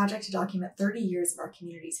 a project to document 30 years of our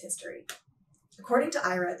community's history. According to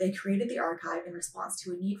Ira, they created the archive in response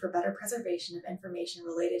to a need for better preservation of information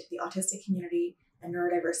related to the autistic community and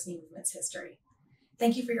neurodiversity movement's history.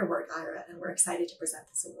 Thank you for your work, Ira, and we're excited to present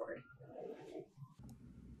this award.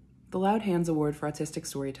 The Loud Hands Award for Autistic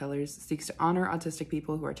Storytellers seeks to honor autistic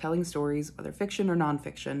people who are telling stories, whether fiction or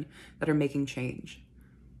nonfiction, that are making change.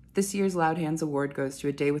 This year's Loud Hands Award goes to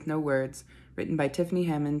A Day with No Words, written by Tiffany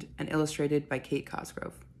Hammond and illustrated by Kate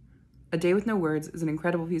Cosgrove. A Day with No Words is an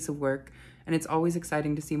incredible piece of work, and it's always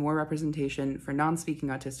exciting to see more representation for non-speaking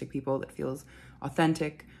autistic people that feels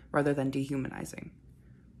authentic rather than dehumanizing.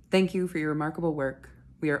 Thank you for your remarkable work.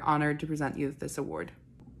 We are honored to present you this award.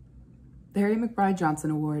 The Harriet McBride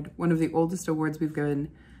Johnson Award, one of the oldest awards we've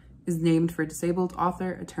given, is named for a disabled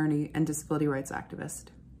author, attorney, and disability rights activist.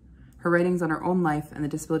 Her writings on her own life and the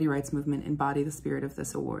disability rights movement embody the spirit of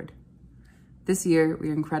this award. This year, we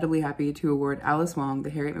are incredibly happy to award Alice Wong the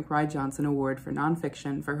Harriet McBride Johnson Award for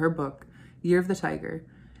Nonfiction for her book, Year of the Tiger,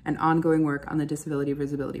 and ongoing work on the Disability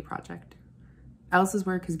Visibility Project. Alice's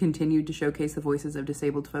work has continued to showcase the voices of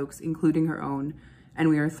disabled folks, including her own, and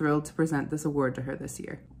we are thrilled to present this award to her this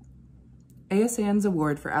year. ASAN's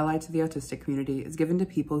award for Allied to the Autistic Community is given to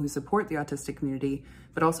people who support the autistic community,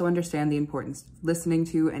 but also understand the importance of listening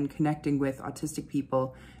to and connecting with autistic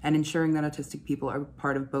people and ensuring that autistic people are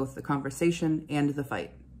part of both the conversation and the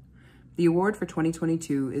fight. The award for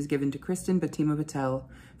 2022 is given to Kristen Batima Patel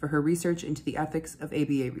for her research into the ethics of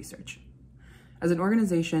ABA research. As an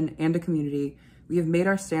organization and a community, we have made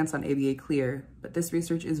our stance on ABA clear, but this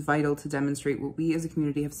research is vital to demonstrate what we as a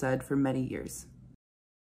community have said for many years.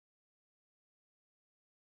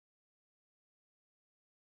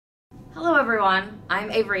 Hello everyone,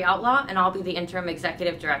 I'm Avery Outlaw and I'll be the Interim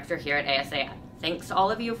Executive Director here at ASAN. Thanks to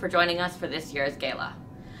all of you for joining us for this year's Gala.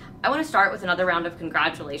 I want to start with another round of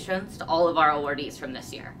congratulations to all of our awardees from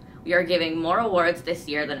this year. We are giving more awards this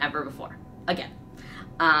year than ever before, again,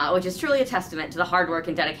 which is truly a testament to the hard work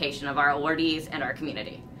and dedication of our awardees and our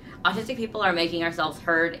community. Autistic people are making ourselves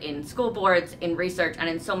heard in school boards, in research, and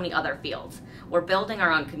in so many other fields. We're building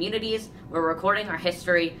our own communities, we're recording our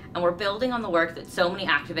history, and we're building on the work that so many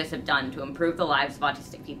activists have done to improve the lives of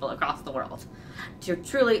autistic people across the world, to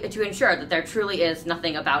ensure that there truly is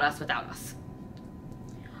nothing about us without us.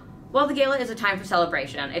 While the Gala is a time for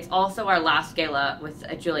celebration, it's also our last Gala with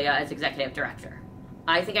Julia as Executive Director.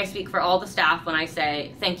 I think I speak for all the staff when I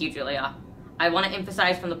say, thank you, Julia. I want to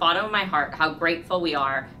emphasize from the bottom of my heart how grateful we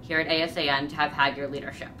are here at ASAN to have had your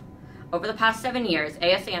leadership. Over the past 7 years,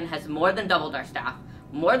 ASAN has more than doubled our staff,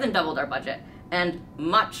 more than doubled our budget, and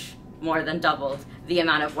much more than doubled the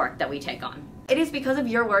amount of work that we take on. It is because of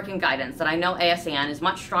your work and guidance that I know ASAN is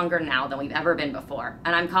much stronger now than we've ever been before,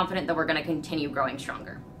 and I'm confident that we're going to continue growing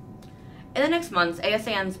stronger. In the next months,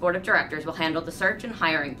 ASAN's Board of Directors will handle the search and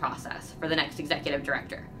hiring process for the next Executive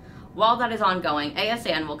Director. While that is ongoing,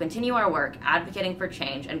 ASAN will continue our work advocating for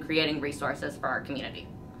change and creating resources for our community.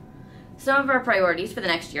 Some of our priorities for the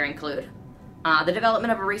next year include the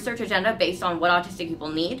development of a research agenda based on what autistic people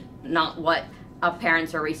need, not what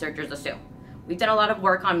parents or researchers assume. We've done a lot of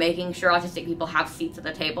work on making sure autistic people have seats at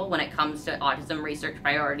the table when it comes to autism research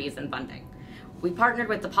priorities and funding. We partnered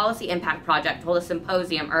with the Policy Impact Project to hold a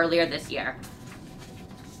symposium earlier this year,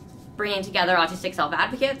 bringing together autistic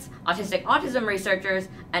self-advocates, autistic autism researchers,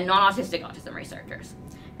 and non-autistic autism researchers.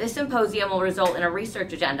 This symposium will result in a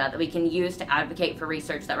research agenda that we can use to advocate for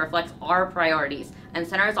research that reflects our priorities and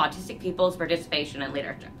centers autistic people's participation and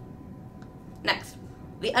leadership. Next,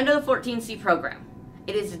 the end of the 14C program.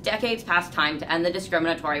 It is decades past time to end the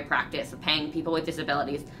discriminatory practice of paying people with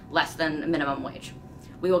disabilities less than minimum wage.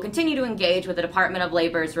 We will continue to engage with the Department of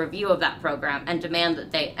Labor's review of that program and demand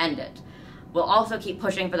that they end it. We'll also keep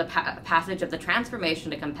pushing for the passage of the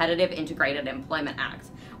Transformation to Competitive Integrated Employment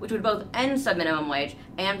Act, which would both end sub-minimum wage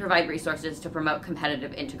and provide resources to promote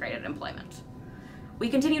competitive integrated employment. We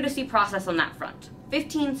continue to see progress on that front.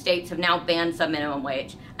 15 states have now banned sub-minimum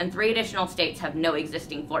wage, and 3 additional states have no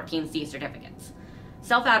existing 14C certificates.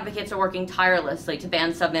 Self-advocates are working tirelessly to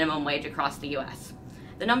ban sub-minimum wage across the U.S.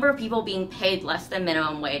 The number of people being paid less than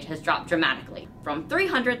minimum wage has dropped dramatically, from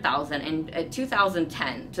 300,000 in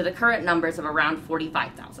 2010 to the current numbers of around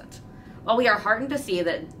 45,000. While we are heartened to see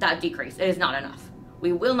that decrease, it is not enough.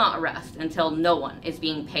 We will not rest until no one is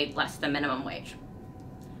being paid less than minimum wage.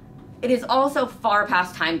 It is also far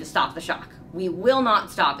past time to stop the shock. We will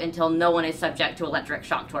not stop until no one is subject to electric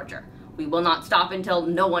shock torture. We will not stop until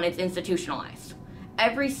no one is institutionalized.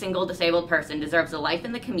 Every single disabled person deserves a life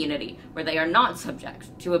in the community where they are not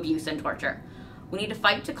subject to abuse and torture. We need to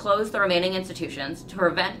fight to close the remaining institutions, to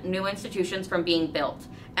prevent new institutions from being built,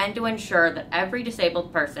 and to ensure that every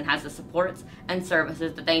disabled person has the supports and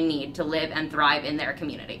services that they need to live and thrive in their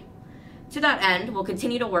community. To that end, we'll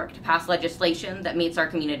continue to work to pass legislation that meets our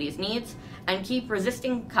community's needs and keep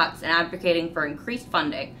resisting cuts and advocating for increased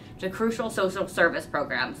funding to crucial social service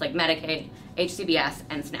programs like Medicaid, HCBS,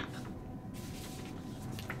 and SNAP.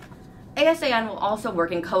 ASAN will also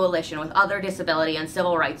work in coalition with other disability and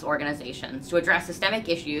civil rights organizations to address systemic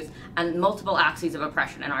issues and multiple axes of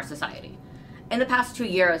oppression in our society. In the past 2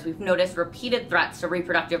 years, we've noticed repeated threats to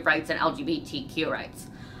reproductive rights and LGBTQ rights.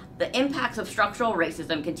 The impacts of structural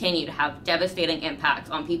racism continue to have devastating impacts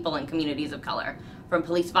on people in communities of color, from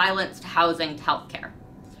police violence to housing to healthcare.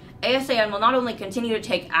 ASAN will not only continue to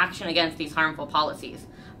take action against these harmful policies,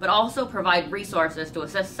 but also provide resources to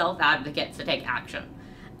assist self-advocates to take action.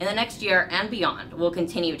 In the next year and beyond, we'll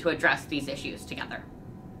continue to address these issues together.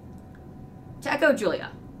 To echo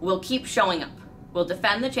Julia, we'll keep showing up. We'll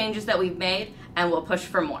defend the changes that we've made, and we'll push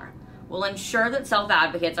for more. We'll ensure that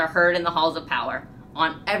self-advocates are heard in the halls of power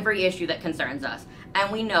on every issue that concerns us,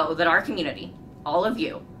 and we know that our community, all of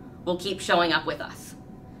you, will keep showing up with us.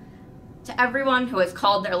 To everyone who has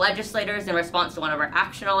called their legislators in response to one of our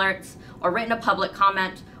action alerts, or written a public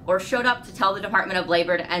comment, or showed up to tell the Department of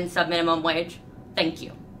Labor to end subminimum wage, thank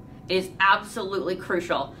you. It is absolutely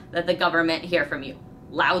crucial that the government hear from you,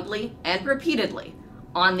 loudly and repeatedly,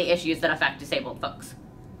 on the issues that affect disabled folks.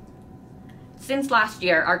 Since last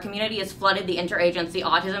year, our community has flooded the Interagency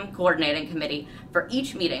Autism Coordinating Committee for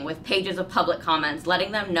each meeting with pages of public comments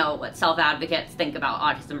letting them know what self-advocates think about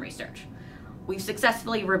autism research. We've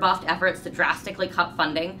successfully rebuffed efforts to drastically cut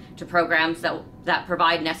funding to programs that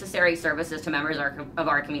provide necessary services to members of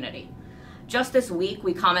our community. Just this week,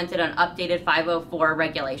 we commented on updated 504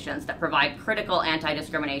 regulations that provide critical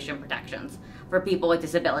anti-discrimination protections for people with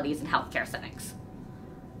disabilities in healthcare settings.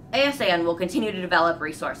 ASAN will continue to develop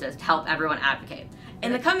resources to help everyone advocate.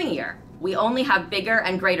 In the coming year, we only have bigger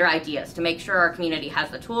and greater ideas to make sure our community has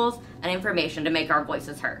the tools and information to make our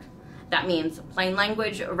voices heard. That means plain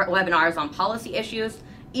language webinars on policy issues,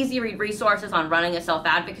 easy read resources on running a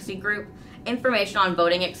self-advocacy group, information on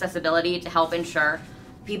voting accessibility to help ensure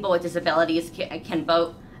people with disabilities can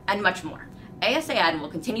vote, and much more. ASAN will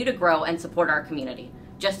continue to grow and support our community,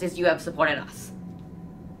 just as you have supported us.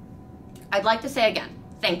 I'd like to say again,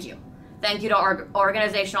 thank you. Thank you to our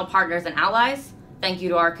organizational partners and allies. Thank you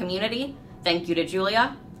to our community. Thank you to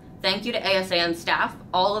Julia. Thank you to ASAN staff,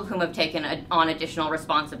 all of whom have taken on additional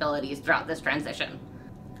responsibilities throughout this transition.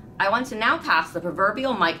 I want to now pass the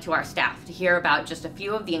proverbial mic to our staff to hear about just a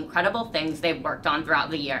few of the incredible things they've worked on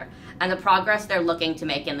throughout the year and the progress they're looking to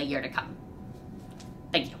make in the year to come.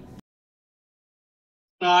 Thank you.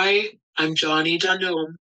 Hi, I'm Johnny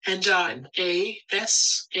Dunham, and I'm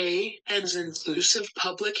ASAN's Inclusive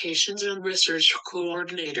Publications and Research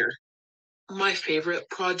Coordinator. My favorite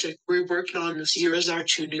project we worked on this year is our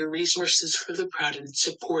 2 new resources for the Proud and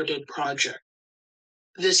Supported project.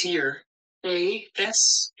 This year, ASAN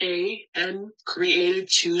created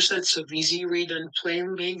 2 sets of easy read and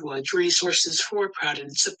plain language resources for Proud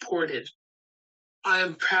and Supported. I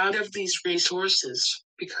am proud of these resources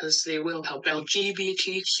because they will help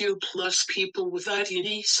LGBTQ+ people with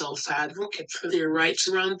identity self-advocate for their rights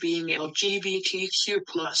around being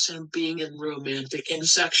LGBTQ+ and being in romantic and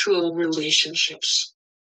sexual relationships.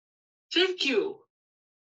 Thank you.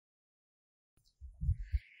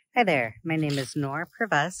 Hi there, my name is Noor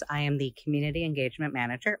Pervez. I am the Community Engagement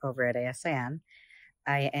Manager over at ASAN.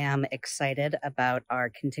 I am excited about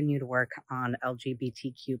our continued work on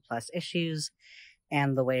LGBTQ+ issues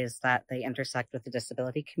and the ways that they intersect with the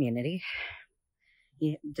disability community.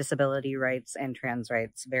 Disability rights and trans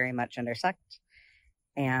rights very much intersect,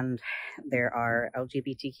 and there are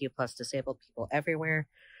LGBTQ+ disabled people everywhere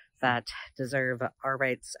that deserve our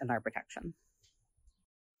rights and our protection.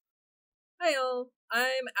 Hi all,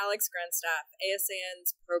 I'm Alex Grandstaff,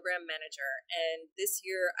 ASAN's Program Manager, and this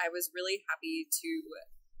year I was really happy to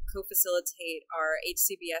co-facilitate our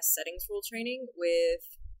HCBS settings rule training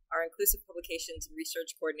with our Inclusive Publications and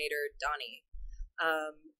Research Coordinator, Donnie.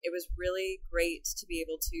 It was really great to be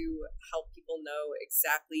able to help people know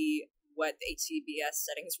exactly what the HCBS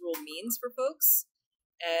settings rule means for folks,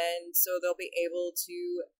 and so they'll be able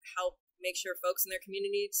to help make sure folks in their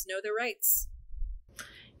communities know their rights.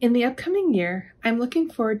 In the upcoming year, I'm looking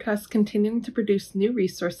forward to us continuing to produce new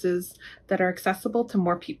resources that are accessible to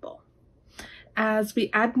more people. As we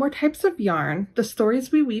add more types of yarn, the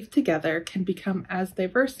stories we weave together can become as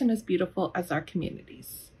diverse and as beautiful as our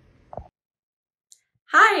communities.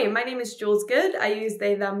 Hi, my name is Jules Good. I use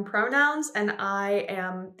they, them pronouns, and I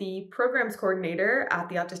am the programs coordinator at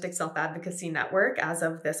the Autistic Self-Advocacy Network as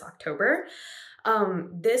of this October.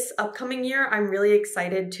 This upcoming year, I'm really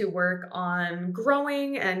excited to work on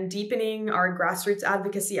growing and deepening our grassroots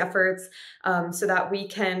advocacy efforts so that we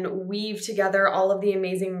can weave together all of the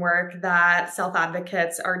amazing work that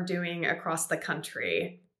self-advocates are doing across the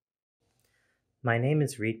country. My name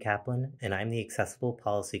is Reed Kaplan, and I'm the Accessible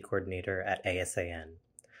Policy Coordinator at ASAN.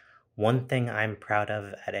 One thing I'm proud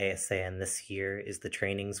of at ASAN this year is the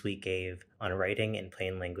trainings we gave on writing in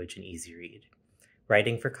plain language and easy read.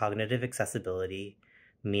 Writing for cognitive accessibility,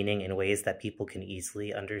 meaning in ways that people can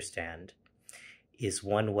easily understand, is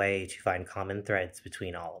one way to find common threads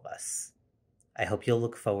between all of us. I hope you'll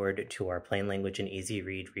look forward to our plain language and easy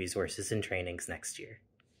read resources and trainings next year.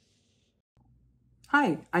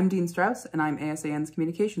 Hi, I'm Dean Strauss, and I'm ASAN's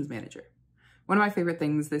Communications Manager. One of my favorite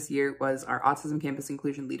things this year was our Autism Campus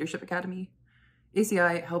Inclusion Leadership Academy.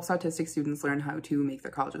 ACI helps autistic students learn how to make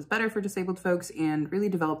their colleges better for disabled folks and really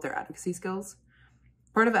develop their advocacy skills.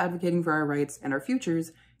 Part of advocating for our rights and our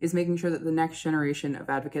futures is making sure that the next generation of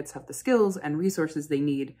advocates have the skills and resources they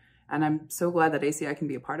need, and I'm so glad that ACI can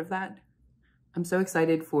be a part of that. I'm so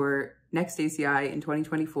excited for next ACI in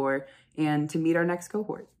 2024 and to meet our next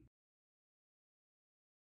cohort.